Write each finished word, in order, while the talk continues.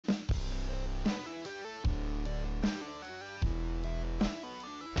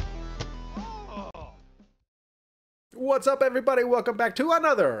What's up, everybody? Welcome back to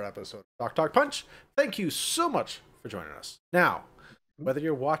another episode of Doc Talk Punch. Thank you so much for joining us. Now, whether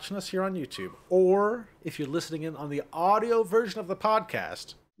you're watching us here on YouTube or if you're listening in on the audio version of the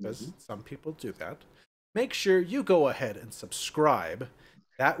podcast, because some people do that, make sure you go ahead and subscribe.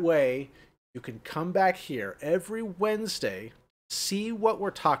 That way, you can come back here every Wednesday, see what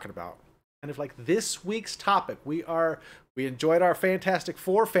we're talking about. And if like this week's topic, we enjoyed our Fantastic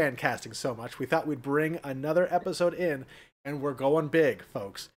Four fan casting so much, we thought we'd bring another episode in, and we're going big,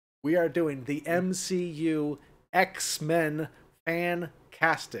 folks. We are doing the MCU X-Men fan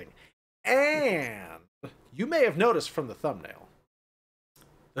casting. And you may have noticed from the thumbnail.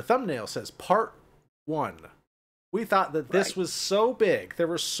 The thumbnail says Part 1. We thought that this was so big, there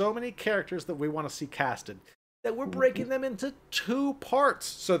were so many characters that we want to see casted, that we're breaking them into 2 parts.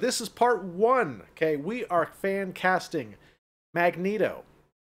 So this is part 1. Okay, we are fan casting Magneto,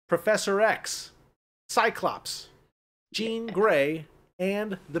 Professor X, Cyclops, Jean Grey,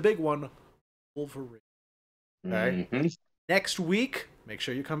 and the big one, Wolverine. Okay. Next week, make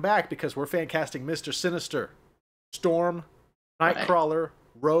sure you come back because we're fan casting Mr. Sinister, Storm, Nightcrawler,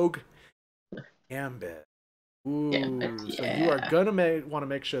 Rogue, Gambit. Ooh, so you are gonna want to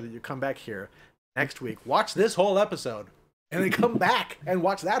make sure that you come back here next week, watch this whole episode, and then come back and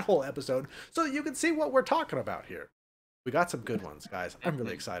watch that whole episode so that you can see what we're talking about here. We got some good ones, guys. I'm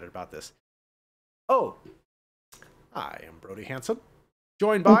really excited about this. Oh, I am Brody Hanson,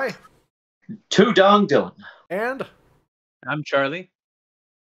 joined by Too Dong Dylan. And I'm Charlie.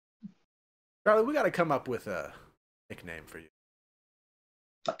 Charlie, we got to come up with a nickname for you.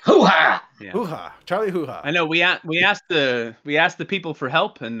 Hoo-ha! Yeah. Hoo-ha. Charlie Hoo-ha. I know we asked the people for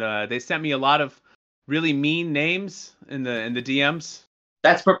help, and they sent me a lot of really mean names in the DMs.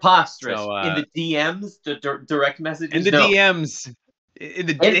 That's preposterous. So, in the DMs, the direct messages. In the DMs, hit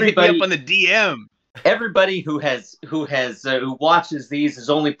me up on the DM. Everybody who watches these has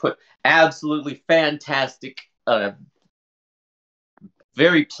only put absolutely fantastic,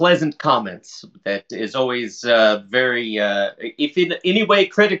 very pleasant comments. That is always very, if in any way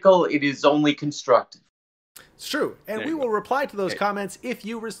critical, it is only constructive. It's true, and we will reply to those comments. If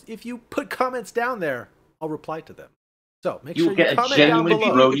you put comments down there, I'll reply to them. So make sure you comment down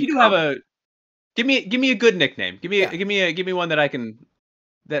below. If you do have a, give me a good nickname. Give me one that I can,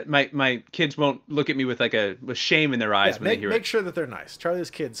 that my kids won't look at me with with shame in their eyes when they hear it. Make sure that they're nice.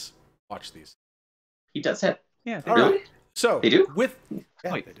 Charlie's kids watch these. He does have. Yeah. All right. So they do.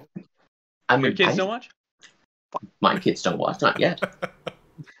 They do. I mean, your kids don't watch. My kids don't watch. Not yet.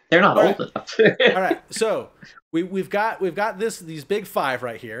 They're not old enough. All right. So we've got these big 5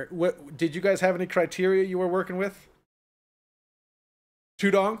 right here. What did you guys have any criteria you were working with?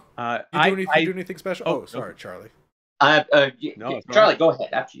 Tudong? You do anything special? Oh, sorry, Charlie. No, Charlie, go ahead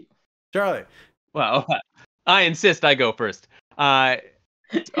after you. Charlie. Well, I insist I go first. I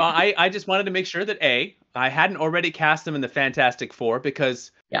just wanted to make sure that I hadn't already cast them in the Fantastic Four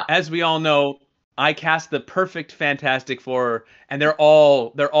because, as we all know, I cast the perfect Fantastic Four, and they're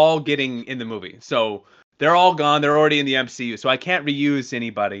all getting in the movie. So they're all gone. They're already in the MCU. So I can't reuse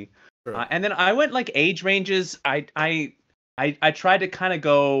anybody. Sure. And then I went like age ranges. I tried to kind of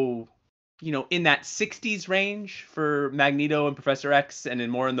go, in that 60s range for Magneto and Professor X, and then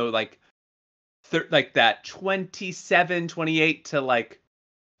more in the like that 27, 28 to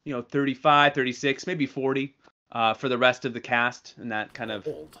 35, 36, maybe 40 for the rest of the cast and that kind of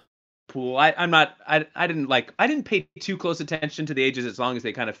pool. I didn't pay too close attention to the ages as long as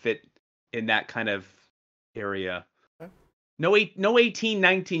they kind of fit in that kind of area. Okay. No 18,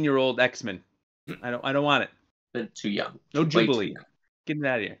 19-year-old X-Men. I don't want it. They're too young. No Jubilee. Get it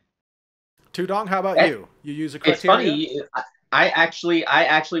out of here. Tudong, how about you? You use a criteria? It's funny. I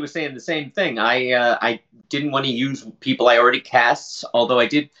actually was saying the same thing. I didn't want to use people I already cast, although I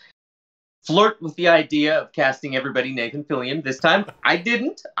did flirt with the idea of casting everybody Nathan Fillion. This time, I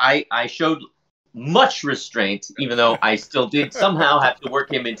didn't. I showed much restraint, even though I still did somehow have to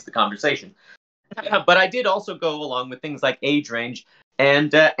work him into the conversation. But I did also go along with things like age range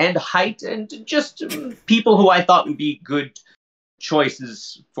and height, and just people who I thought would be good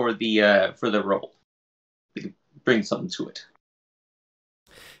choices for the role. Bring something to it.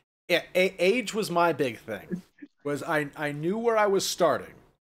 Yeah, age was my big thing. I knew where I was starting,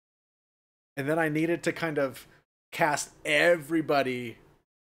 and then I needed to kind of cast everybody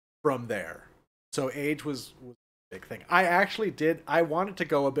from there. So age was a big thing. I wanted to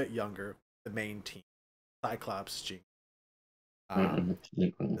go a bit younger. The main team, Cyclops, Jean, the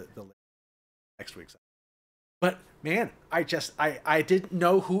next week's. But man, I didn't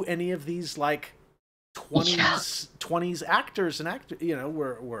know who any of these 20s actors and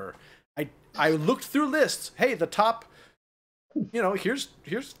were. I looked through lists. Hey, the top you know, here's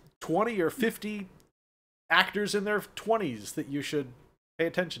 20 or 50 actors in their 20s that you should pay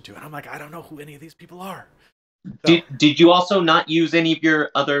attention to. And I'm like, I don't know who any of these people are. So, did you also not use any of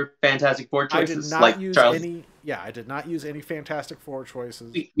your other Fantastic Four choices? I did not use any. Yeah, I did not use any Fantastic Four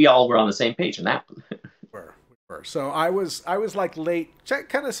choices. We all were on the same page in that one. we were. So I was like late,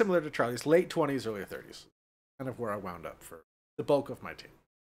 kind of similar to Charlie's, late 20s, early 30s. Kind of where I wound up for the bulk of my team.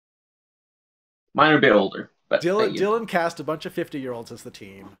 Mine are a bit older. But Dylan cast a bunch of 50-year-olds as the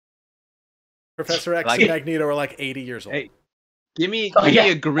team. Professor X and Magneto are like 80 years old. Hey, give me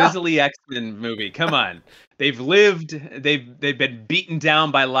a grisly X-Men movie. Come on. They've lived. They've been beaten down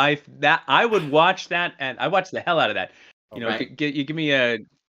by life. That I would watch that, and I watch the hell out of that. You know, you give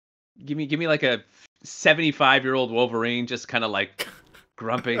me like a 75-year-old Wolverine, just kind of like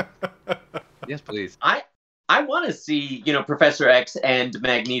grumpy. Yes, please. I want to see, you know, Professor X and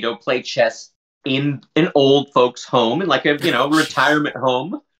Magneto play chess in an old folks' home, in like a, you know, retirement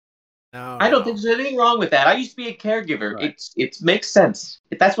home. No, I don't think there's anything wrong with that. I used to be a caregiver. Right. It makes sense.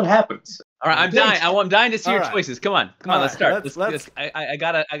 That's what happens. All right, I'm dying. I'm dying to see your choices. Come on, let's start. I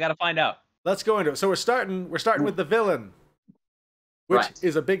gotta find out. Let's go into it. So we're starting with the villain, which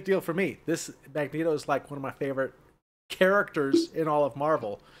is a big deal for me. This Magneto is like one of my favorite characters in all of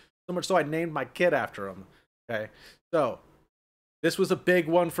Marvel. So much so I named my kid after him. Okay, so this was a big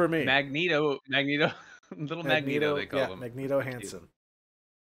one for me. Magneto, little Magneto, they call him. Magneto Hansen.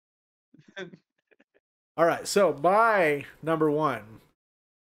 All right, so my number one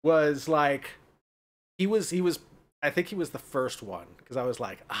was like, he was I think he was the first one, because I was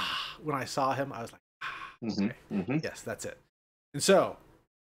like, when I saw him, I was like, yes, that's it. And so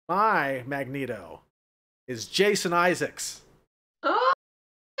my Magneto is Jason Isaacs. Oh,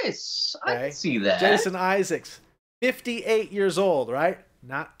 nice. I can see that. Jason Isaacs, 58 years old, right?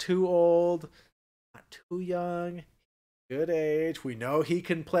 Not too old, not too young. Good age. We know he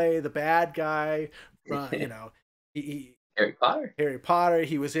can play the bad guy. You know, Harry Potter. Harry Potter.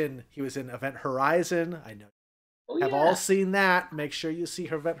 He was in Event Horizon. I know. Have all seen that. Make sure you see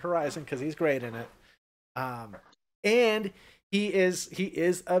Event Horizon because he's great in it. And he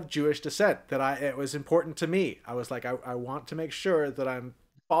is of Jewish descent. It was important to me. I was like, I want to make sure that I'm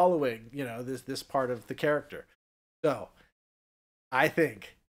following, you know, this part of the character. So I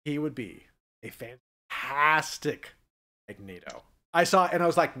think he would be a fantastic Magneto. I saw it and I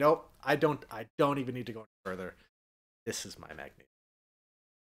was like, nope, I don't even need to go any further. This is my Magneto.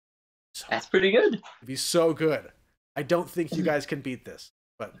 That's pretty good. It'd be so good. I don't think you guys can beat this,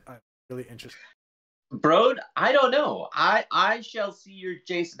 but I'm really interested. Brode, I don't know. I shall see your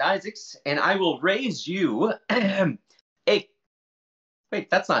Jason Isaacs, and I will raise you a. Wait,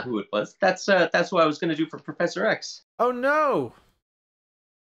 that's not who it was. That's who I was going to do for Professor X. Oh no.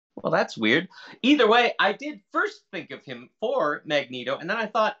 Well, that's weird. Either way, I did first think of him for Magneto, and then I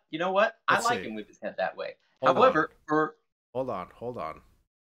thought, you know what? I like him with his head that way. However, hold on.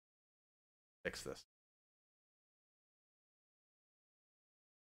 Fix this.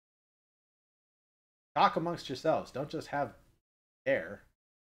 Talk amongst yourselves. Don't just have air.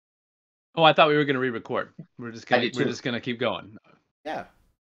 Oh, I thought we were going to re-record. We're just gonna keep going. Yeah.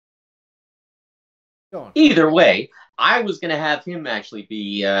 Either way, I was going to have him actually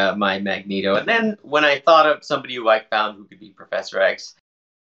be my Magneto. And then when I thought of somebody who I found who could be Professor X,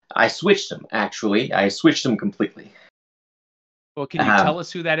 I switched him, actually. I switched him completely. Well, can you tell us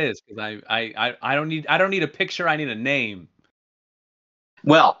who that is? Because I don't need a picture. I need a name.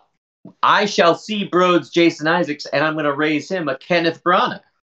 Well, I shall see Brode's Jason Isaacs, and I'm going to raise him a Kenneth Branagh.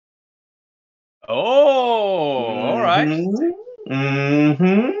 Oh, all right.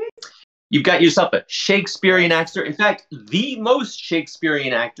 Mm-hmm. You've got yourself a Shakespearean actor. In fact, the most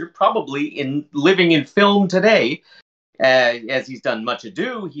Shakespearean actor probably in living in film today, as he's done Much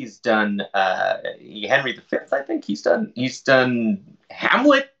Ado. He's done Henry V, I think. He's done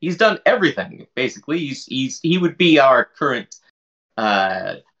Hamlet. He's done everything, basically. He would be our current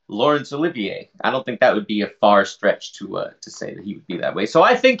Laurence Olivier. I don't think that would be a far stretch to say that he would be that way. So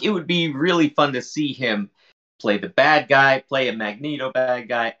I think it would be really fun to see him play the bad guy, play a Magneto bad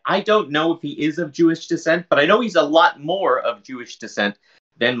guy. I don't know if he is of Jewish descent, but I know he's a lot more of Jewish descent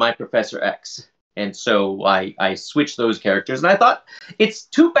than my Professor X. And so I switched those characters, and I thought it's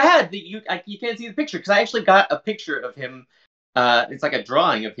too bad that you can't see the picture, because I actually got a picture of him. It's like a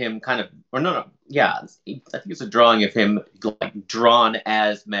drawing of him, I think it's a drawing of him like drawn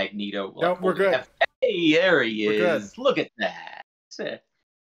as Magneto. No, we're good. Hey, there he is. Look at that.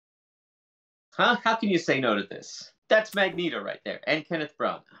 Huh? How can you say no to this? That's Magneto right there, and Kenneth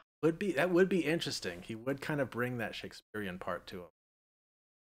Branagh. That would be interesting. He would kind of bring that Shakespearean part to him.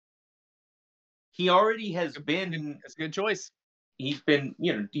 He already has been. It's a good choice. he's been,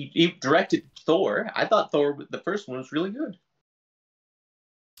 he directed Thor. I thought Thor, the first one, was really good.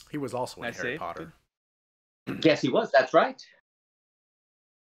 He was also in Harry Potter. Yes, he was. That's right.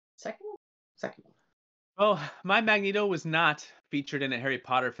 Second one. Oh, my Magneto was not featured in a Harry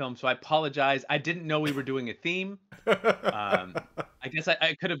Potter film, so I apologize. I didn't know we were doing a theme. I guess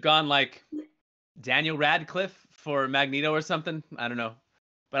I could have gone like Daniel Radcliffe for Magneto or something. I don't know,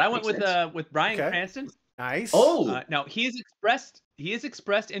 but I went with Bryan Cranston. Nice. Oh, now he has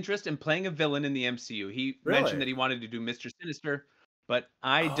expressed interest in playing a villain in the MCU. He mentioned that he wanted to do Mr. Sinister, but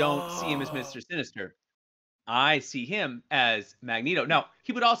I don't see him as Mr. Sinister. I see him as Magneto. Now,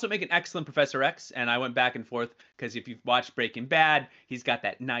 he would also make an excellent Professor X, and I went back and forth because if you've watched Breaking Bad, he's got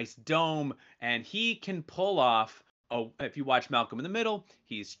that nice dome, and he can pull off. Oh, if you watch Malcolm in the Middle,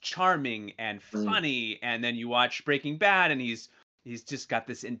 he's charming and funny, and then you watch Breaking Bad, and he's just got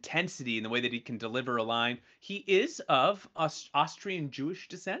this intensity in the way that he can deliver a line. He is of Austrian Jewish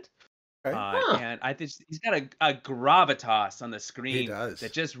descent. Okay. And I think he's got a gravitas on the screen that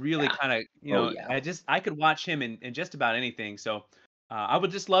just really kind of, I could watch him in just about anything. So I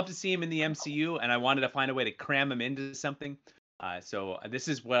would just love to see him in the MCU, and I wanted to find a way to cram him into something. So this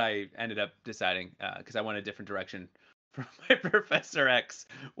is what I ended up deciding because I went a different direction for my Professor X,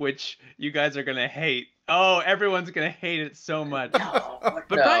 which you guys are gonna hate. Oh, everyone's gonna hate it so much. But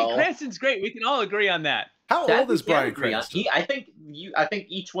Bryan Cranston's great. We can all agree on that. How old is Bryan Cranston? I think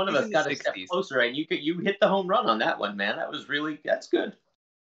each one of us got a step closer, and you hit the home run on that one, man. That's good.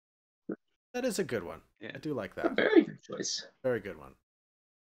 That is a good one. Yeah. I do like that. A very good choice. Very good one.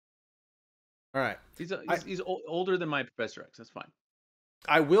 All right. He's older than my Professor X. That's fine.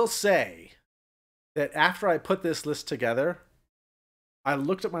 I will say that after I put this list together, I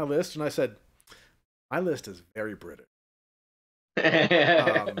looked at my list and I said, my list is very British.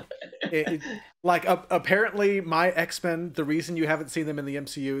 Apparently my X-Men, the reason you haven't seen them in the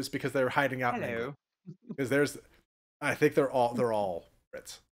MCU is because they're hiding out in England. Because I think they're all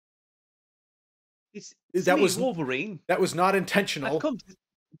Brits. That was Wolverine. That was not intentional.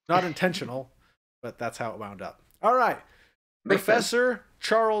 Not intentional, but that's how it wound up. All right. Professor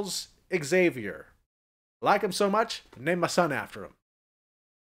Charles Xavier. I like him so much, I named my son after him.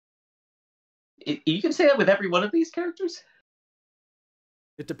 You can say that with every one of these characters?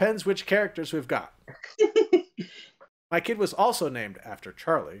 It depends which characters we've got. My kid was also named after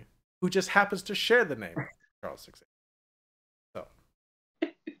Charlie, who just happens to share the name Charles Xavier. So,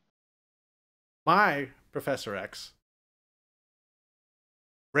 my Professor X,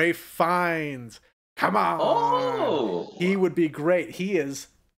 Ralph Fiennes. Come on! Oh! He would be great. He is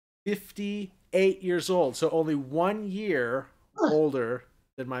 58 years old, so only 1 year older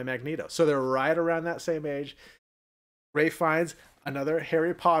than my Magneto. So they're right around that same age. Ralph Fiennes, another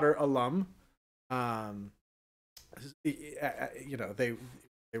Harry Potter alum. They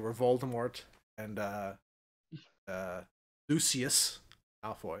were Voldemort and Lucius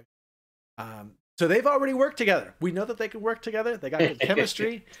Malfoy. So they've already worked together. We know that they can work together. They got good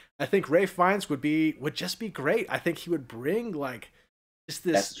chemistry. I think Ralph Fiennes would just be great. I think he would bring this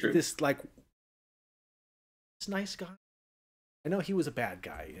nice guy. I know he was a bad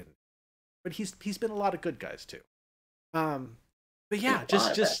guy, but he's been a lot of good guys too. But yeah,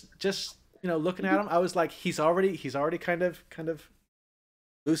 just looking at him, I was like, he's already kind of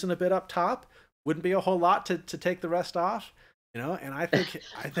loosened a bit up top. Wouldn't be a whole lot to take the rest off, and I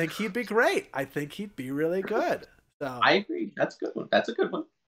think he'd be great. I think he'd be really good. So I agree. That's a good one. That's a good one.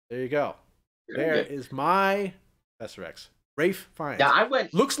 There you go. There is my Professor X. Ralph Fiennes. Yeah,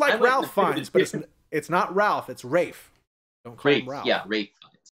 looks like Ralph Fiennes, but it's not Ralph, it's Rafe. Don't call him Ralph. Yeah, Rafe.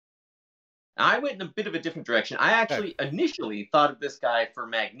 I went in a bit of a different direction. I actually initially thought of this guy for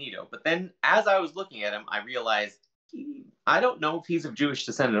Magneto, but then as I was looking at him, I realized I don't know if he's of Jewish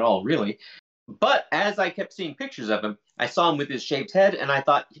descent at all, really. But as I kept seeing pictures of him, I saw him with his shaved head, and I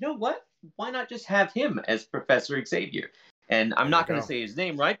thought, you know what? Why not just have him as Professor Xavier? And I'm not going to say his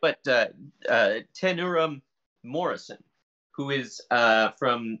name right, but Tenurum Morrison, who is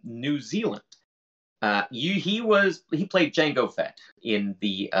from New Zealand. He played Jango Fett in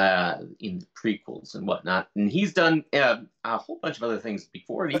the prequels and whatnot, and he's done a whole bunch of other things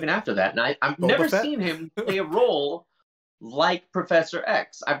before and even after that. And I've never seen him play a role like Professor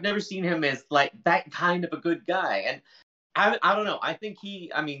X. I've never seen him as like that kind of a good guy. And I don't know. I think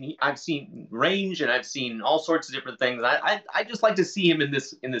I've seen range and I've seen all sorts of different things. I just like to see him in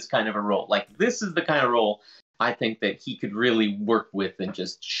this kind of a role. Like this is the kind of role I think that he could really work with and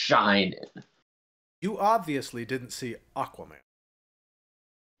just shine in. You obviously didn't see Aquaman.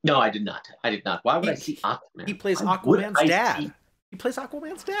 No, I did not. Why would I see Aquaman? He plays Aquaman's dad. He plays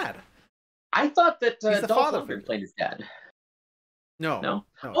Aquaman's dad. I thought that Dolph Lundgren played his dad. No.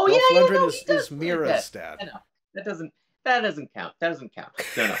 Oh Dolph yeah, Lundgren no, is Mira's dad. I know. That doesn't count. That doesn't count.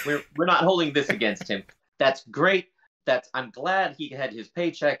 No, we're not holding this against him. That's great. I'm glad he had his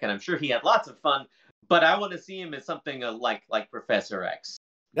paycheck, and I'm sure he had lots of fun. But I want to see him as something like Professor X.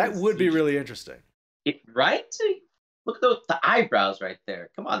 That would be really interesting. Right? Look at the eyebrows right there.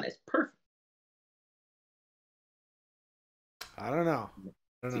 Come on, that's perfect. I don't know.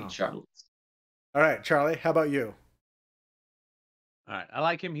 Charlotte. All right, Charlie, how about you? All right, I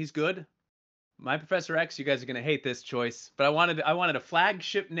like him. He's good. My Professor X, you guys are gonna hate this choice, but I wanted a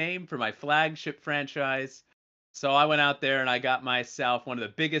flagship name for my flagship franchise. So I went out there and I got myself one of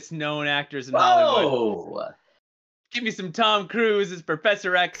the biggest known actors in Hollywood. Give me some Tom Cruise as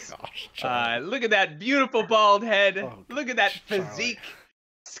Professor X. Gosh, look at that beautiful bald head. Look at that physique,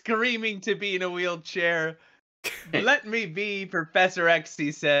 screaming to be in a wheelchair. Let me be Professor X,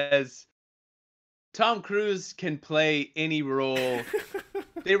 he says. Tom Cruise can play any role.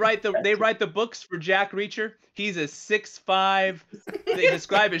 They write the books for Jack Reacher. He's a 6'5". They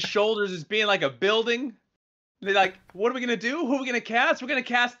describe his shoulders as being like a building. They're like, what are we gonna do? Who are we gonna cast? We're gonna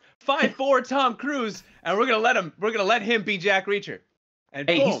cast 5'4" Tom Cruise, and we're gonna let him be Jack Reacher. And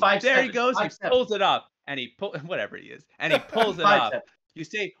boom, he's 5'7". there he goes. 5'7". He pulls it off, and whatever he is, and he pulls it off. You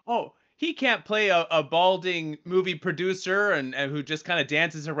say, oh, he can't play a balding movie producer and who just kind of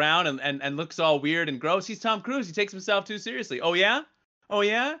dances around and looks all weird and gross. He's Tom Cruise. He takes himself too seriously. Oh yeah?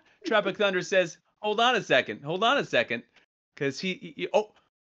 Tropic Thunder says, hold on a second, because you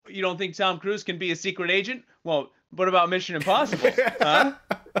don't think Tom Cruise can be a secret agent? Well, what about Mission Impossible? Huh?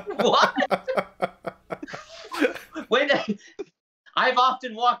 What? Wait, I've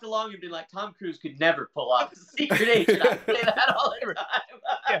often walked along and been like, Tom Cruise could never pull off a secret agent. I say that all the time.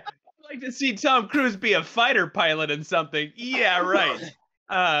 Yeah, I'd like to see Tom Cruise be a fighter pilot in something. Yeah, right.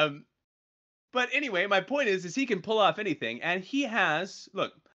 But anyway, my point is he can pull off anything, and he has,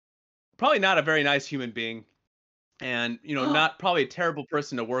 look, probably not a very nice human being, and not probably a terrible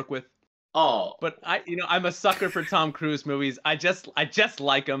person to work with. Oh, but I'm a sucker for Tom Cruise movies. I just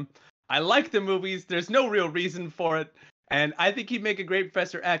like them. I like the movies. There's no real reason for it. And I think he'd make a great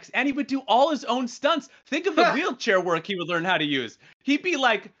Professor X. And he would do all his own stunts. Think of the wheelchair work he would learn how to use. He'd be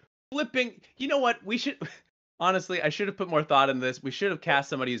like flipping. You know what? Honestly, I should have put more thought in this. We should have cast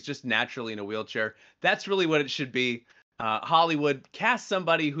somebody who's just naturally in a wheelchair. That's really what it should be. Hollywood, cast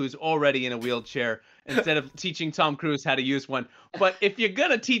somebody who's already in a wheelchair instead of teaching Tom Cruise how to use one. But if you're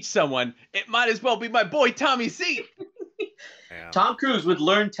going to teach someone, it might as well be my boy Tommy C. Tom Cruise would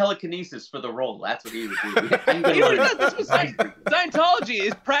learn telekinesis for the role. That's what he would do. Scientology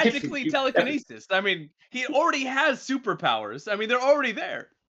is practically telekinesis. I mean, he already has superpowers. I mean, they're already there.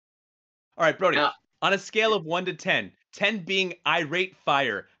 All right, Brody, on a scale of 1 to 10, 10 being irate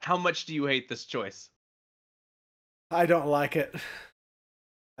fire, how much do you hate this choice? I don't like it.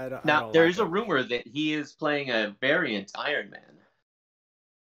 There is a rumor that he is playing a variant Iron Man.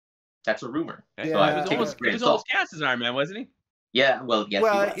 That's a rumor. Yeah. So he was almost cast as Iron Man, wasn't he? Yeah, well, yes.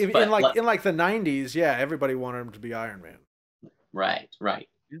 Well, he was, in the 90s, yeah, everybody wanted him to be Iron Man. Right.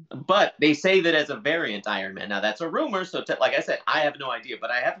 But they say that as a variant Iron Man. Now that's a rumor, so like I said, I have no idea,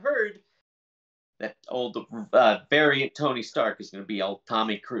 but I have heard that old variant Tony Stark is going to be old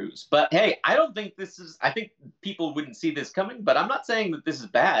Tommy Cruise. But hey, I think people wouldn't see this coming, but I'm not saying that this is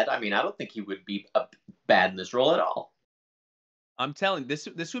bad. I mean, I don't think he would be bad in this role at all. I'm telling you,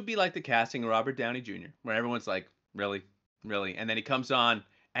 this would be like the casting of Robert Downey Jr., where everyone's like, really? And then he comes on,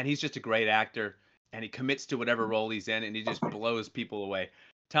 and he's just a great actor, and he commits to whatever role he's in, and he just blows people away.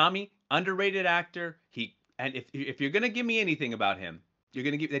 Tommy, underrated actor. If you're going to give me anything about him, you're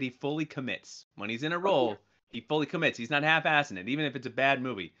going to give that he fully commits. When he's in a role, he fully commits. He's not half-assing it. Even if it's a bad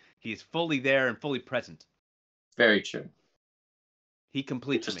movie, he's fully there and fully present. Very true. He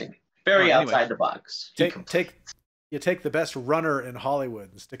completes me. Very outside the box. You take the best runner in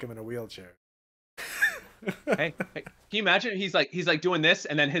Hollywood and stick him in a wheelchair. Hey, can you imagine? He's like doing this,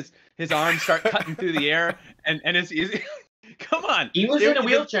 and then his arms start cutting through the air, and he's come on. He was in a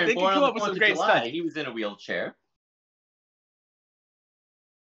wheelchair. They can come up with some great stuff. He was in a wheelchair.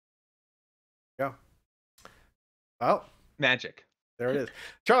 Yeah. Well, magic. There it is,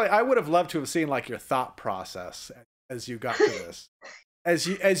 Charlie. I would have loved to have seen like your thought process as you got to this, as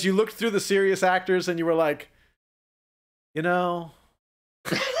you looked through the serious actors, and you were like, there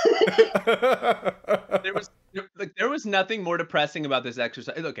was nothing more depressing about this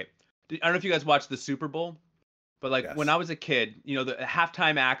exercise. Okay, I don't know if you guys watched the Super Bowl, but like when I was a kid, the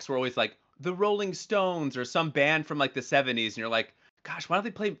halftime acts were always like the Rolling Stones or some band from like the 70s, and you're like, gosh, why don't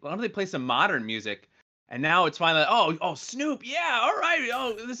they play some modern music? And now it's finally like, oh Snoop, yeah, all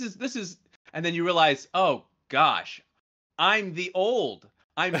right, this is, and then you realize, oh gosh, I'm the old.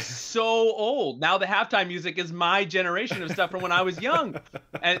 I'm so old. Now the halftime music is my generation of stuff from when I was young.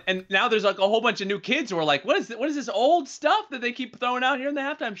 And now there's like a whole bunch of new kids who are like, what is this old stuff that they keep throwing out here in the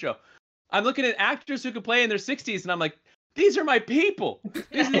halftime show? I'm looking at actors who could play in their 60s, and I'm like, these are my people.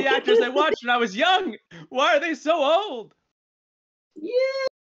 These are the actors I watched when I was young. Why are they so old? Yeah.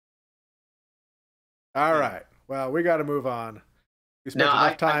 All right. Well, we got to move on. We spent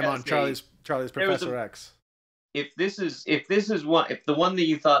enough time on Charlie's Professor X. If the one that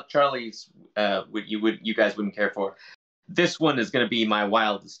you thought Charlie's you guys wouldn't care for, this one is going to be my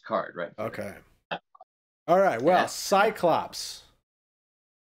wildest card, right? Okay. All right. Well, Cyclops.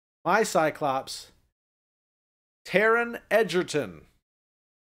 My Cyclops, Taron Egerton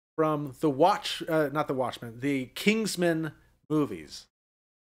from the Kingsman movies.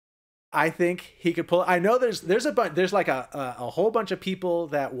 I think he could pull. I know there's like a whole bunch of people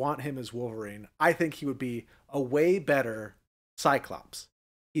that want him as Wolverine. I think he would be a way better Cyclops.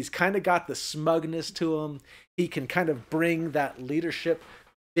 He's kind of got the smugness to him. He can kind of bring that leadership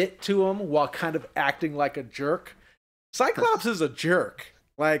bit to him while kind of acting like a jerk. Cyclops is a jerk.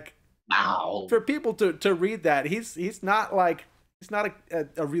 Like, wow. For people to read that, he's not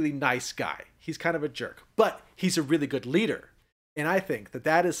a really nice guy. He's kind of a jerk, but he's a really good leader. And I think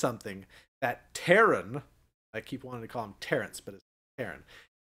that is something that Taron, I keep wanting to call him Terrence, but it's Taron.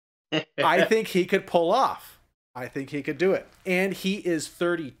 I think he could pull off. I think he could do it. And he is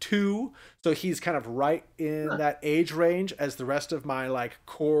 32, so he's kind of right in that age range as the rest of my like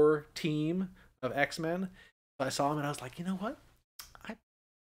core team of X-Men. So I saw him and I was like, you know what? I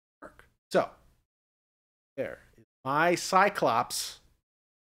work. So there is my Cyclops.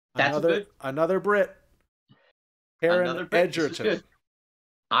 That's another Brit. Taron Egerton.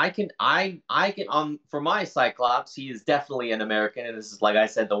 I can for my Cyclops, he is definitely an American, and this is, like I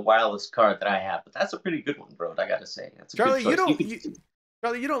said, the wildest card that I have. But that's a pretty good one, bro. I gotta say, that's a Charlie. good choice.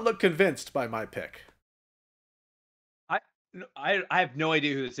 Charlie, you don't look convinced by my pick. I have no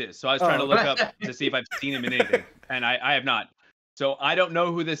idea who this is, so I was trying to look up to see if I've seen him in anything, and I have not. So I don't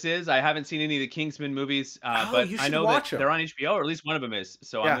know who this is. I haven't seen any of the Kingsman movies, but I know that they're on HBO, or at least one of them is.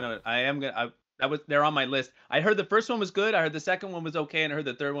 So yeah. They're on my list. I heard the first one was good. I heard the second one was okay, and I heard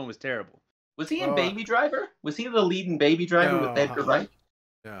the third one was terrible. Was he in Baby Driver? Was he the lead in Baby Driver with Edgar Wright?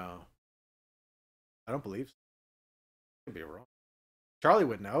 No, I don't believe so. Could be wrong. Charlie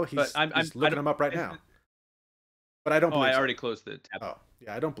would know. He's looking him up right now. But I don't believe. I already closed the tab. Oh,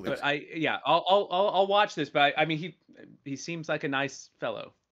 yeah, I don't believe. But I'll watch this. But I mean, he seems like a nice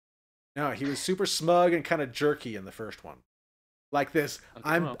fellow. No, he was super smug and kind of jerky in the first one. Like this,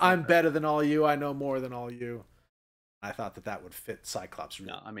 I'm better than all you. I know more than all you. I thought that would fit Cyclops.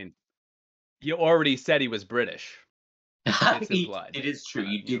 Really. No, I mean, you already said he was British. It's implied. It is true.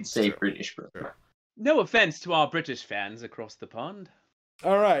 You did say British, bro. Sure. No offense to our British fans across the pond.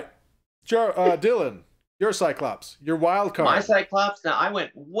 All right, Dylan, your Cyclops, your wild card. My Cyclops. Now, I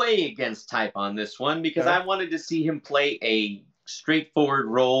went way against type on this one because I wanted to see him play a straightforward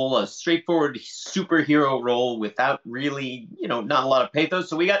role, a straightforward superhero role without really, not a lot of pathos.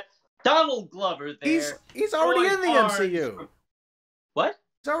 So we got Donald Glover there. He's already in the MCU. What?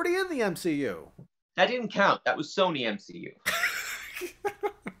 He's already in the MCU. That didn't count. That was Sony MCU.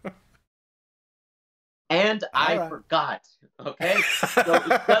 And I forgot. Okay? So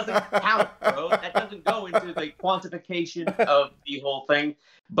it doesn't count, bro. That doesn't go into the quantification of the whole thing.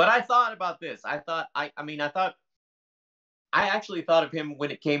 But I thought about this. I actually thought of him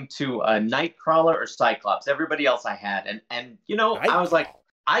when it came to Nightcrawler or Cyclops. Everybody else I had. And I was like,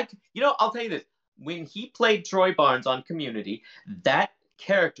 I'll tell you this. When he played Troy Barnes on Community, that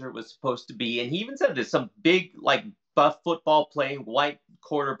character was supposed to be, and he even said this, some big, like, buff football playing white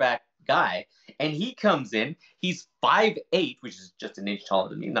quarterback guy. And he comes in, he's 5'8", which is just an inch taller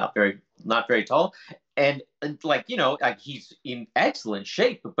than me, not very tall. And he's in excellent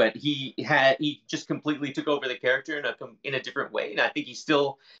shape, but he just completely took over the character in a different way. And I think he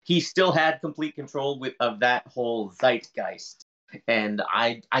still had complete control of that whole zeitgeist. And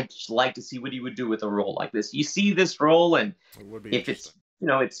I just like to see what he would do with a role like this. You see this role, and if it's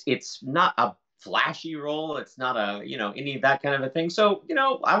it's not a flashy role, it's not any of that kind of a thing. So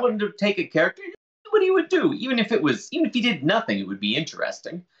I wanted to take a character, what he would do, even if he did nothing, it would be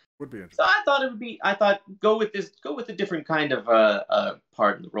interesting. So I thought go with a different kind of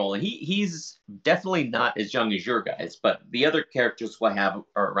part in the role. And he's definitely not as young as your guys, but the other characters we'll have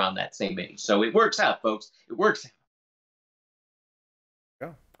are around that same age. So it works out, folks. It works out.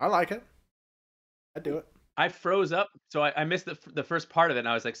 Yeah, I like it. I do it. I froze up, so I missed the first part of it, and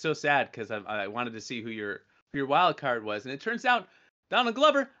I was like so sad because I wanted to see who your wild card was, and it turns out Donald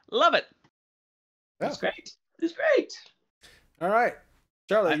Glover. Love it. It's great. It's great. All right,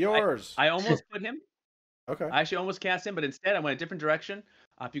 Charlie, yours. I almost put him. Okay. I actually almost cast him, but instead I went a different direction.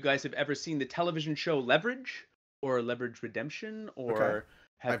 If you guys have ever seen the television show Leverage or Leverage Redemption, or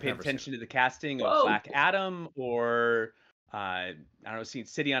have paid attention to the casting of Black Adam, or I don't know, seen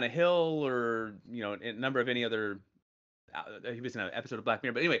City on a Hill, or a number of any other. He was in an episode of Black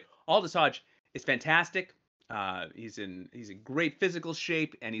Mirror, but anyway, Aldous Hodge is fantastic. He's in great physical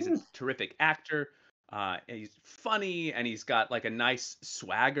shape, and he's a terrific actor. And he's funny, and he's got like a nice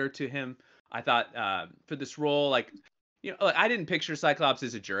swagger to him. I thought for this role, like, I didn't picture Cyclops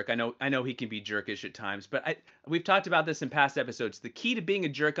as a jerk. I know he can be jerkish at times, but we've talked about this in past episodes. The key to being a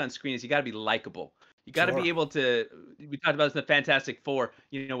jerk on screen is you got to be likable. You got to be able to. We talked about this in the Fantastic Four,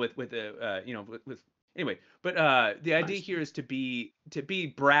 anyway. But the idea here is to be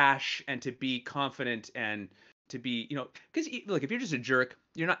brash and to be confident and to be, because look, if you're just a jerk,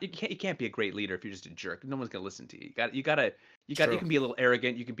 you can't be a great leader if you're just a jerk. No one's gonna listen to you. You can be a little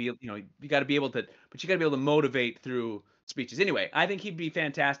arrogant. You can be, you got to be able to, but you got to be able to motivate through speeches. Anyway, I think he'd be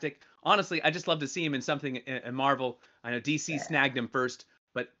fantastic. Honestly, I just love to see him in something in Marvel. I know DC snagged him first,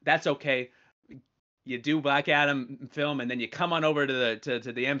 but that's okay. You do Black Adam film, and then you come on over to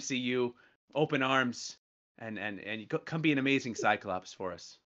the MCU, open arms, and you come be an amazing Cyclops for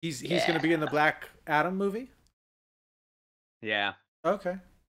us. He's going to be in the Black Adam movie? Yeah. Okay.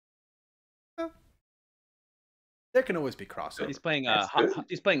 Well, there can always be crossover. He's playing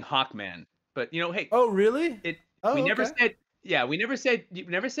Hawkman, but hey. Oh, really? We never said. Yeah, we never said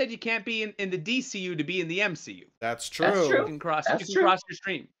you can't be in the DCU to be in the MCU. That's true. That's true. You can cross your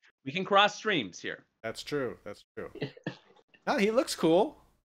stream. We can cross streams here. That's true. Oh, he looks cool.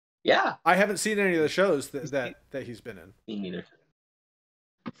 Yeah. I haven't seen any of the shows that he's been in. Me neither.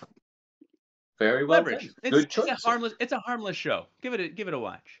 Very well. Leverage. It's a harmless show. Give it a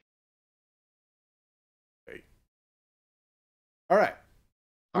watch. Okay. All right.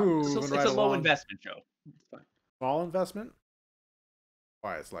 It's a low investment show. It's fine. Small investment?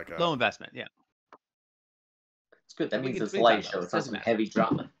 Why? It's like a low investment. Yeah. It's good. That means it's a light show. It's not some heavy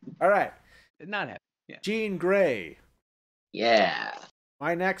drama. All right. Not heavy. Yeah. Jean Grey. Yeah.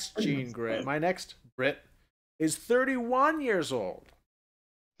 My next Brit is 31 years old.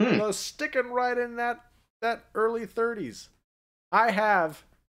 So sticking right in that early 30s. I have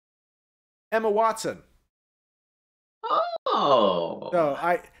Emma Watson. Oh. So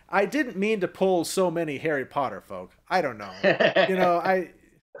I didn't mean to pull so many Harry Potter folk. I don't know. I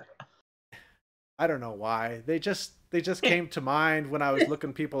don't know why. They just came to mind when I was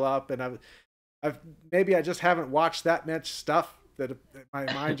looking people up, and I just haven't watched that much stuff that my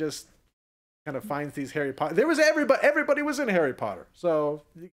mind just kind of finds these Harry Potter. There was everybody was in Harry Potter, so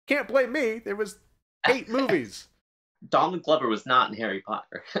you can't blame me. There was 8 movies. Donald Glover was not in Harry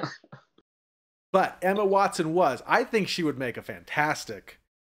Potter. But Emma Watson was. I think she would make a fantastic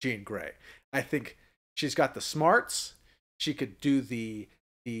Jean Grey. I think she's got the smarts. She could do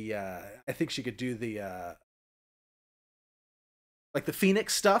I think she could do like the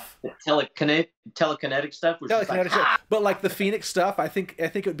Phoenix stuff. The telekinetic stuff. But like the Phoenix stuff, I think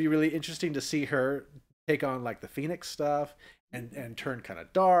it would be really interesting to see her take on like the Phoenix stuff and turn kind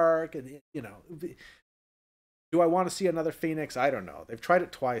of dark, and do I want to see another Phoenix? I don't know. They've tried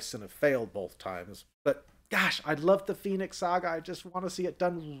it twice and have failed both times. But gosh, I'd love the Phoenix saga. I just want to see it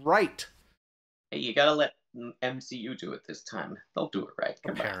done right. Hey, you gotta let MCU do it this time. They'll do it right.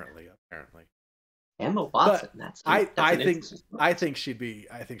 Apparently. Emma Watson. I think she'd be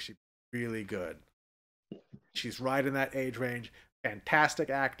really good. She's right in that age range. Fantastic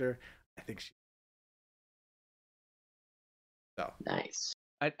actor. I think she. So nice.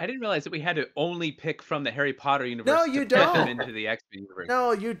 I didn't realize that we had to only pick from the Harry Potter universe. No, you to don't. Put them into the X-Men universe.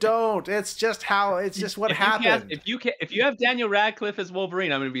 No, you don't. It's just what happened. If you have Daniel Radcliffe as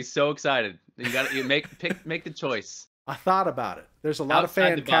Wolverine, I'm going to be so excited. You make the choice. I thought about it. There's a lot of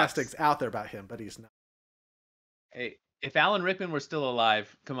fan castings out there about him, but he's not. Hey, if Alan Rickman were still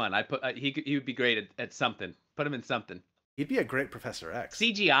alive, come on, he would be great at something. Put him in something. He'd be a great Professor X.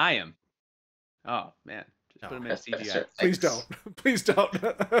 CGI him. Oh man. Put him in CGI. Please don't. Please don't.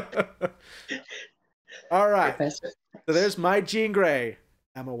 All right. So there's my Jean Grey,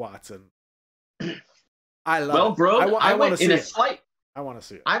 Emma Watson. I love it. Well, bro, I want to see it. I want to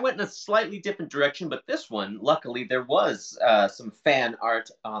see it. I went in a slightly different direction, but this one, luckily, there was some fan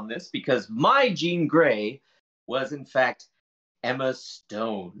art on this, because my Jean Grey was, in fact, Emma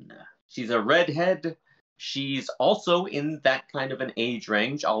Stone. She's a redhead. She's also in that kind of an age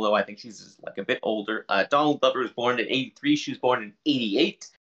range, although I think she's like a bit older. Donald Glover was born in 83. She was born in 88.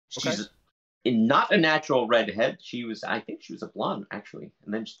 She's not a natural redhead. I think she was a blonde, actually.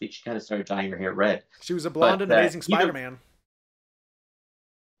 And then she kind of started dyeing her hair red. She was a blonde in Amazing Spider-Man.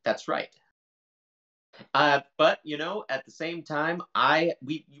 That's right. But you know, at the same time, I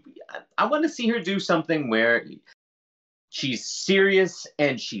want to see her do something where she's serious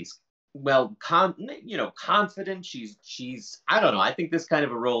and she's confident. She's I don't know. I think this kind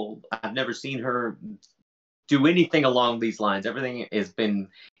of a role, I've never seen her do anything along these lines. Everything has been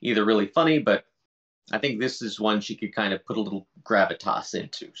either really funny, but I think this is one she could kind of put a little gravitas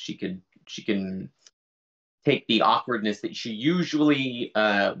into. She can take the awkwardness that she usually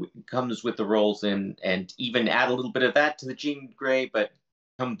comes with the roles and even add a little bit of that to the Jean Grey, but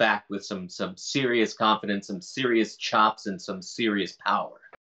come back with some serious confidence, some serious chops, and some serious power.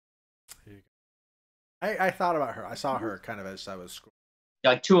 I thought about her. I saw her kind of as I was scrolling.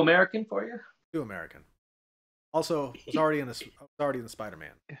 Like too American for you? Too American. Also, was already in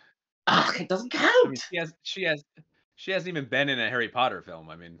Spider-Man. It doesn't count. I mean, she hasn't even been in a Harry Potter film.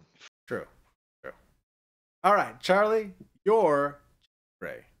 I mean, true. All right, Charlie, you're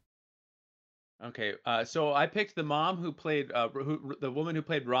Grey. Okay, so I picked the mom who played the woman who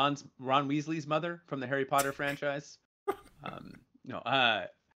played Ron Weasley's mother from the Harry Potter franchise.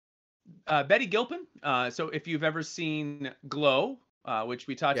 Betty Gilpin. So if you've ever seen Glow, which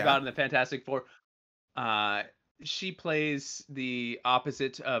we talked about in the Fantastic Four, she plays the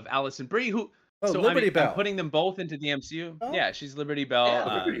opposite of Alison Brie, who. Oh, so Liberty Bell. I'm putting them both into the MCU. Oh. Yeah, she's Liberty Bell.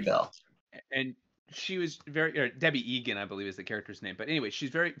 Yeah, Liberty Bell. And she was Debbie Egan, I believe, is the character's name. But anyway, she's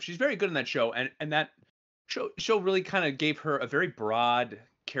very good in that show, and that show really kind of gave her a very broad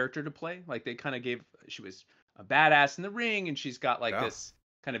character to play. Like she was a badass in the ring, and she's got like this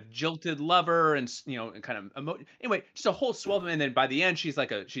kind of jilted lover, and kind of anyway, just a whole swell. And then by the end, she's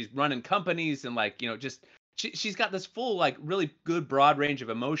running companies, and just she's got this full really good broad range of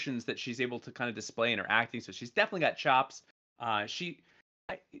emotions that she's able to kind of display in her acting. So she's definitely got chops.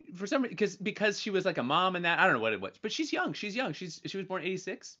 For some reason, because she was like a mom and that, I don't know what it was, but she's young. She was born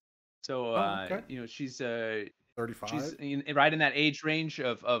 86, so she's 35. She's right in that age range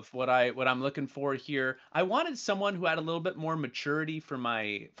of what I'm looking for here. I wanted someone who had a little bit more maturity for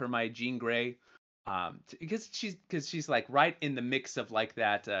my Jean Grey, because she's like right in the mix of like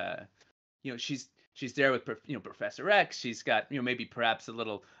that. She's there with Professor X. She's got maybe perhaps a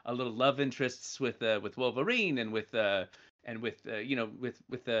little love interests with Wolverine and with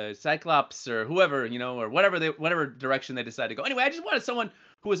Cyclops or whoever, or whatever direction they decide to go. Anyway, I just wanted someone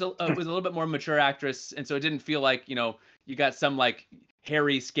who was a little bit more mature actress, and so it didn't feel like you got some like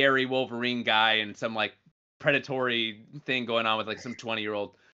hairy, scary Wolverine guy and some like predatory thing going on with like some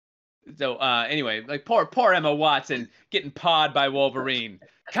 20-year-old. So anyway, like poor Emma Watson getting pawed by Wolverine.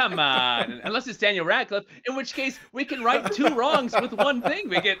 Come on, unless it's Daniel Radcliffe, in which case we can right two wrongs with one thing.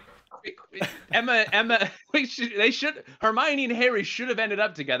 We get. Emma, Hermione and Harry should have ended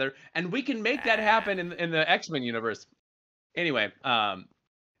up together, and we can make that happen in the X-Men universe. Anyway,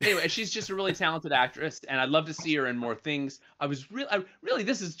 she's just a really talented actress, and I'd love to see her in more things. Really,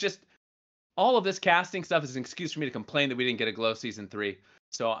 this is just all of this casting stuff is an excuse for me to complain that we didn't get a Glow season 3.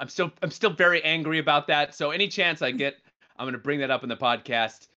 So I'm still very angry about that. So any chance I get, I'm going to bring that up in the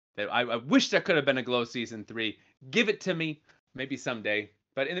podcast. That I wish there could have been a Glow season 3. Give it to me, maybe someday.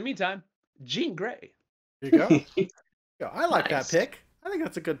 But in the meantime, Jean Grey. There you go. I like that pick. I think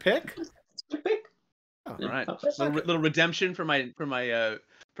that's a good pick. Good pick. Oh, all right, little redemption for my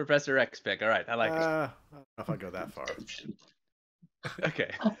Professor X pick. All right, I like it. I don't know if I go that far.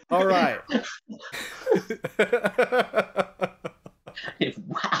 Okay. All right.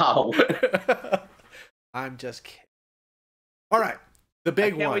 Wow. I'm just kidding. All right, the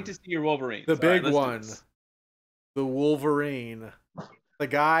big one. I can't wait to see your Wolverine. The big one. The Wolverine. The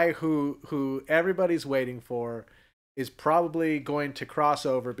guy who everybody's waiting for is probably going to cross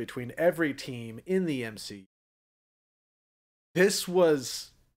over between every team in the MCU. This was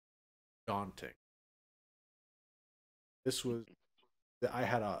daunting. I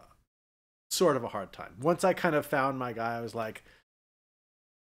had a sort of a hard time. Once I kind of found my guy, I was like,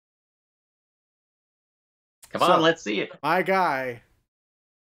 come on, let's see it. My guy,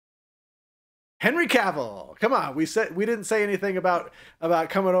 Henry Cavill. Come on, we didn't say anything about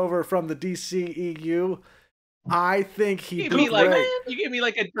coming over from the DCEU. I think he did great. You gave me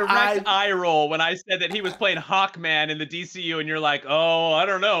like a direct eye roll when I said that he was playing Hawkman in the DCU, and you're like, oh, I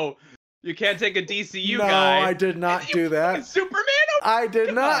don't know. You can't take a DCU guy. No, I did not do that. Superman? I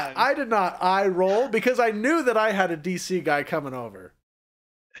did not. I did not eye roll because I knew that I had a DC guy coming over.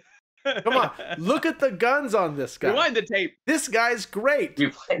 Come on, look at the guns on this guy. Rewind the tape. This guy's great.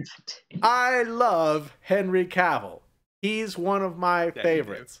 Rewind the tape. I love Henry Cavill. He's one of my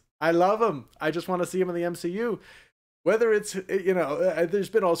favorites. I love him. I just want to see him in the MCU. Whether it's, there's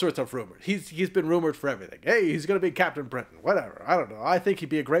been all sorts of rumors. He's been rumored for everything. Hey, he's going to be Captain Britain. Whatever. I don't know. I think he'd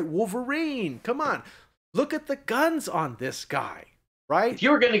be a great Wolverine. Come on. Look at the guns on this guy, right? If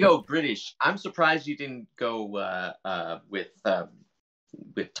you were going to go British, I'm surprised you didn't go with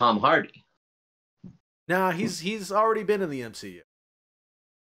Tom Hardy. Nah, he's already been in the MCU.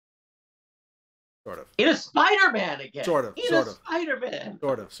 Sort of. In a Spider-Man again. Sort of. Spider-Man.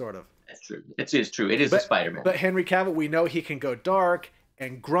 Sort of. That's true. It is true. It is a Spider-Man. But Henry Cavill, we know he can go dark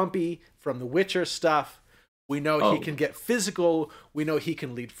and grumpy from the Witcher stuff. We know he can get physical. We know he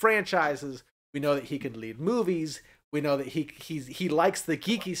can lead franchises. We know that he can lead movies. We know that he likes the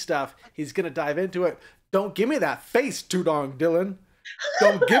geeky stuff. He's going to dive into it. Don't give me that face, Tudong Dylan.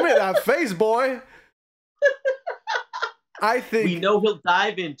 Don't give me that face, boy. I think we know he'll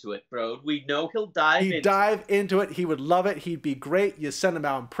dive into it, bro. We know he'll dive into it. He would love it. He'd be great. You send him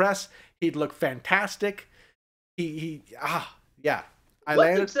out in press. He'd look fantastic. Yeah.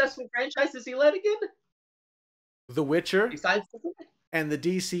 What successful franchise has he led again? The Witcher. Besides and the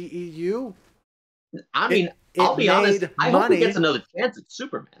DCEU. I mean, I'll be honest. I hope he gets another chance at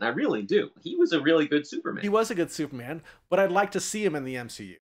Superman. I really do. He was a really good Superman. He was a good Superman, but I'd like to see him in the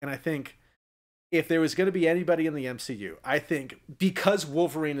MCU. And I think if there was going to be anybody in the MCU, I think because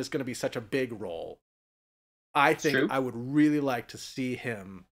Wolverine is going to be such a big role, I think I would really like to see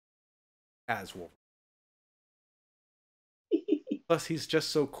him as Wolverine. Plus, he's just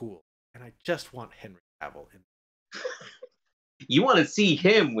so cool. And I just want Henry Cavill in. You want to see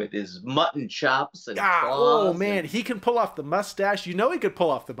him with his mutton chops and claws. Oh, man. He can pull off the mustache. You know he could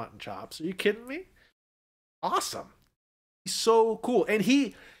pull off the mutton chops. Are you kidding me? Awesome. He's so cool. And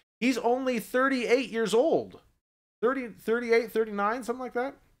he's only 38 years old. 38, 39, something like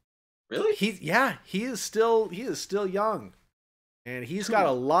that. Really? He is still young. And he's got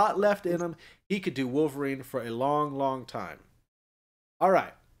a lot left in him. He could do Wolverine for a long, long time. All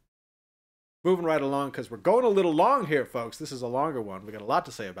right. Moving right along, because we're going a little long here, folks. This is a longer one. We got a lot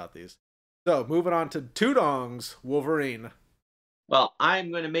to say about these. So, moving on to Tudong's Wolverine. Well,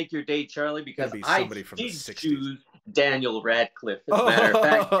 I'm going to make your day, Charlie, because I did choose Daniel Radcliffe. As a matter of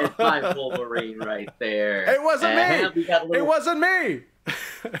fact, it's my Wolverine right there. It wasn't me. It wasn't me.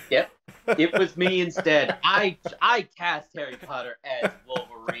 Yep, it was me instead. I cast Harry Potter as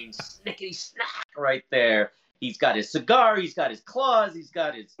Wolverine. Snickety snack right there. He's got his cigar. He's got his claws. He's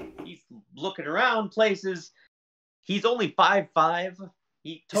looking around places. He's only 5'5".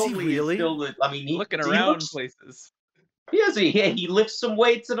 He totally is he really? Still. I mean, looking around places. Yes, he lifts some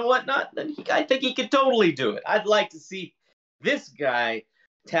weights and whatnot. And I think he could totally do it. I'd like to see this guy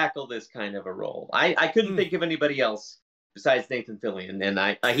tackle this kind of a role. I couldn't think of anybody else besides Nathan Fillion,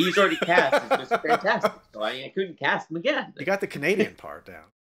 and he's already cast. It's just fantastic. So I couldn't cast him again. You got the Canadian part down.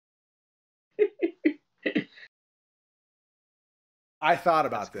 I thought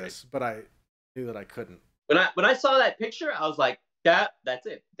about this, but I knew that I couldn't. When I saw that picture, I was like, that's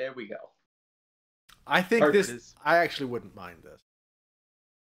it. There we go. I think I actually wouldn't mind this.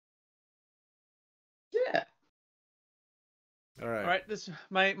 Yeah. All right. All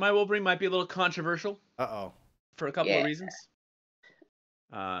right. My Wolverine might be a little controversial. Uh-oh. For a couple of reasons.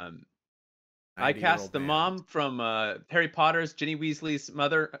 I cast the mom from Harry Potter's Ginny Weasley's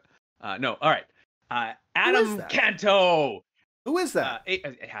mother. No. All right. Adam Canto. Who is that?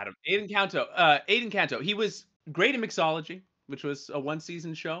 Aiden Canto. Aiden Canto. He was great in Mixology, which was a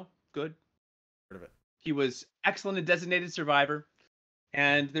one-season show. Good. Heard of it. He was excellent in Designated Survivor.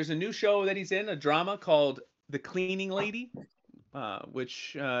 And there's a new show that he's in, a drama called The Cleaning Lady,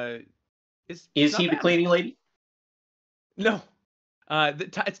 which is he the cleaning lady? No.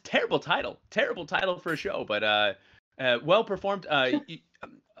 It's a terrible title. Terrible title for a show, but well performed.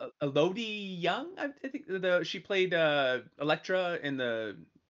 Elodie Young, I think she played Elektra in the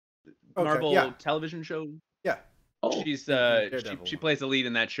Marvel television show. Yeah. Oh. She's she plays the lead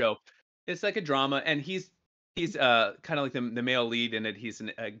in that show. It's like a drama, and he's kind of like the male lead in it. He's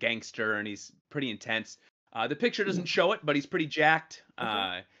a gangster, and he's pretty intense. The picture doesn't show it, but he's pretty jacked.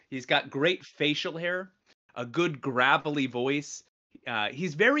 Okay. He's got great facial hair, a good gravelly voice.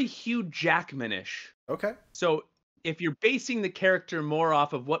 He's very Hugh Jackman-ish. Okay. So if you're basing the character more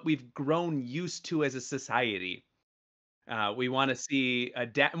off of what we've grown used to as a society, we want to see a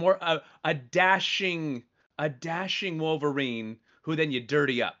dashing Wolverine who then you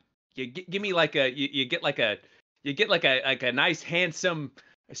dirty up. You give me like you get like a nice, handsome,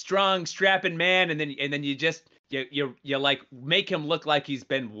 strong, strapping man, and then you just you like make him look like he's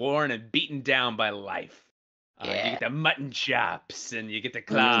been worn and beaten down by life. You get the mutton chops and you get the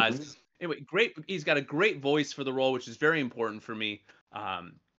claws. Mm-hmm. Anyway, great. He's got a great voice for the role, which is very important for me.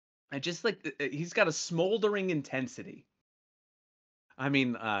 And just like he's got a smoldering intensity. I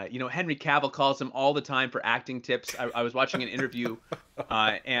mean, Henry Cavill calls him all the time for acting tips. I was watching an interview,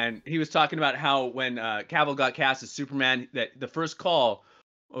 and he was talking about how when Cavill got cast as Superman, that the first call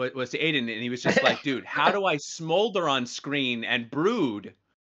was to Aiden, and he was just like, dude, how do I smolder on screen and brood?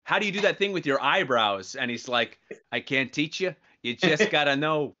 How do you do that thing with your eyebrows? And he's like, I can't teach you. You just gotta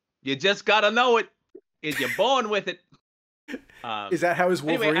know. You just gotta know it. You're born with it. Is that how his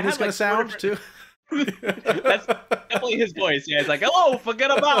Wolverine is going to sound, too? That's definitely his voice. Yeah, it's like, hello,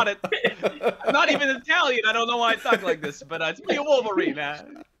 forget about it. I'm not even Italian. I don't know why I talk like this, but it's me, Wolverine,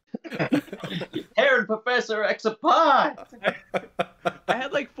 man. Aaron, Professor X a pie. I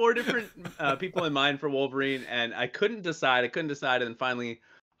had like 4 different people in mind for Wolverine, and I couldn't decide. And then finally,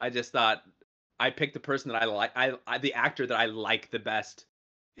 I just thought I picked the person that I like, the actor that I like the best.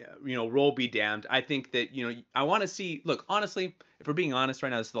 Role be damned. I think that, I want to see, look, honestly, if we're being honest right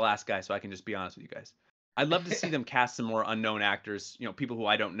now, this is the last guy, so I can just be honest with you guys. I'd love to see them cast some more unknown actors, people who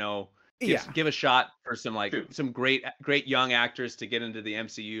I don't know. Give a shot for some great young actors to get into the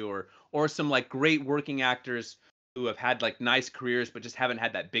MCU, or some like great working actors who have had like nice careers but just haven't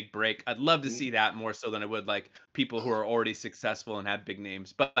had that big break. I'd love to see that more so than I would like people who are already successful and have big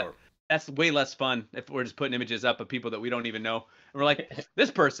names. But that's way less fun if we're just putting images up of people that we don't even know. And we're like,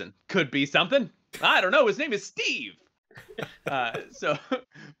 this person could be something. I don't know. His name is Steve. I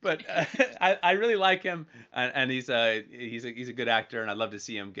really like him, and he's a good actor, and I'd love to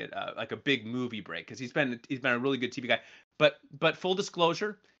see him get like a big movie break, because he's been a really good TV guy. But full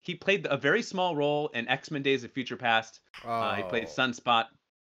disclosure, he played a very small role in X-Men Days of Future Past. He played Sunspot,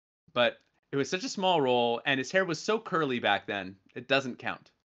 but it was such a small role, and his hair was so curly back then. It doesn't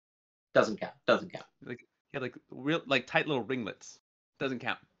count. Doesn't count. Like he had like real like tight little ringlets. Doesn't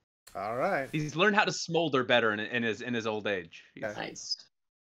count. All right. He's learned how to smolder better in his old age. Nice.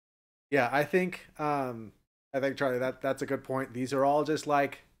 Yeah, I think Charlie, that's a good point. These are all just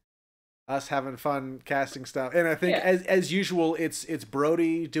like us having fun casting stuff, and I think as usual, it's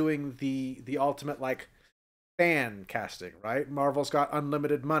Brody doing the ultimate like fan casting, right? Marvel's got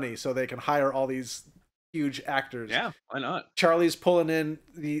unlimited money, so they can hire all these huge actors. Yeah, why not? Charlie's pulling in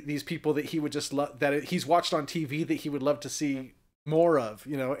these people that he would just love, that he's watched on TV that he would love to see more of,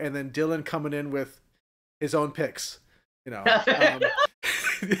 and then Dylan coming in with his own picks, wild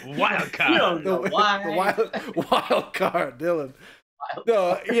card. You don't know why. Wild card, Dylan.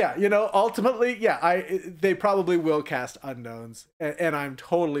 No, yeah, ultimately, they probably will cast unknowns, and I'm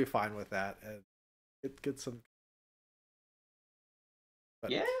totally fine with that. And it gets some.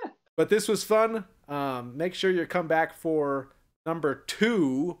 But this was fun. Make sure you come back for part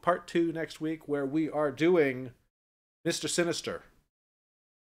 2 next week, where we are doing Mr. Sinister,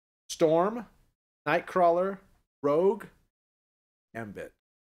 Storm, Nightcrawler, Rogue, Gambit.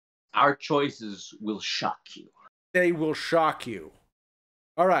 Our choices will shock you. They will shock you.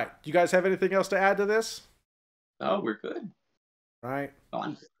 All right. Do you guys have anything else to add to this? Oh, we're good. All right.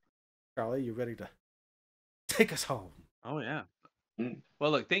 On. Charlie, you ready to take us home? Oh, yeah.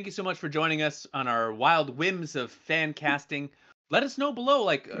 Well, look, thank you so much for joining us on our wild whims of fan casting. Let us know below,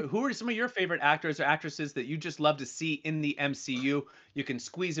 like, who are some of your favorite actors or actresses that you just love to see in the MCU? You can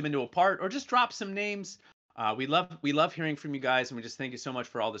squeeze them into a part, or just drop some names. We love hearing from you guys, and we just thank you so much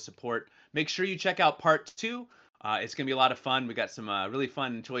for all the support. Make sure you check out part 2. It's going to be a lot of fun. We got some really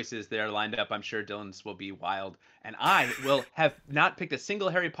fun choices there lined up. I'm sure Dylan's will be wild. And I will have not picked a single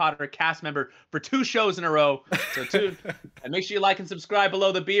Harry Potter cast member for 2 shows in a row. So tune and make sure you like and subscribe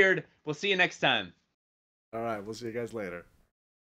below the beard. We'll see you next time. All right. We'll see you guys later.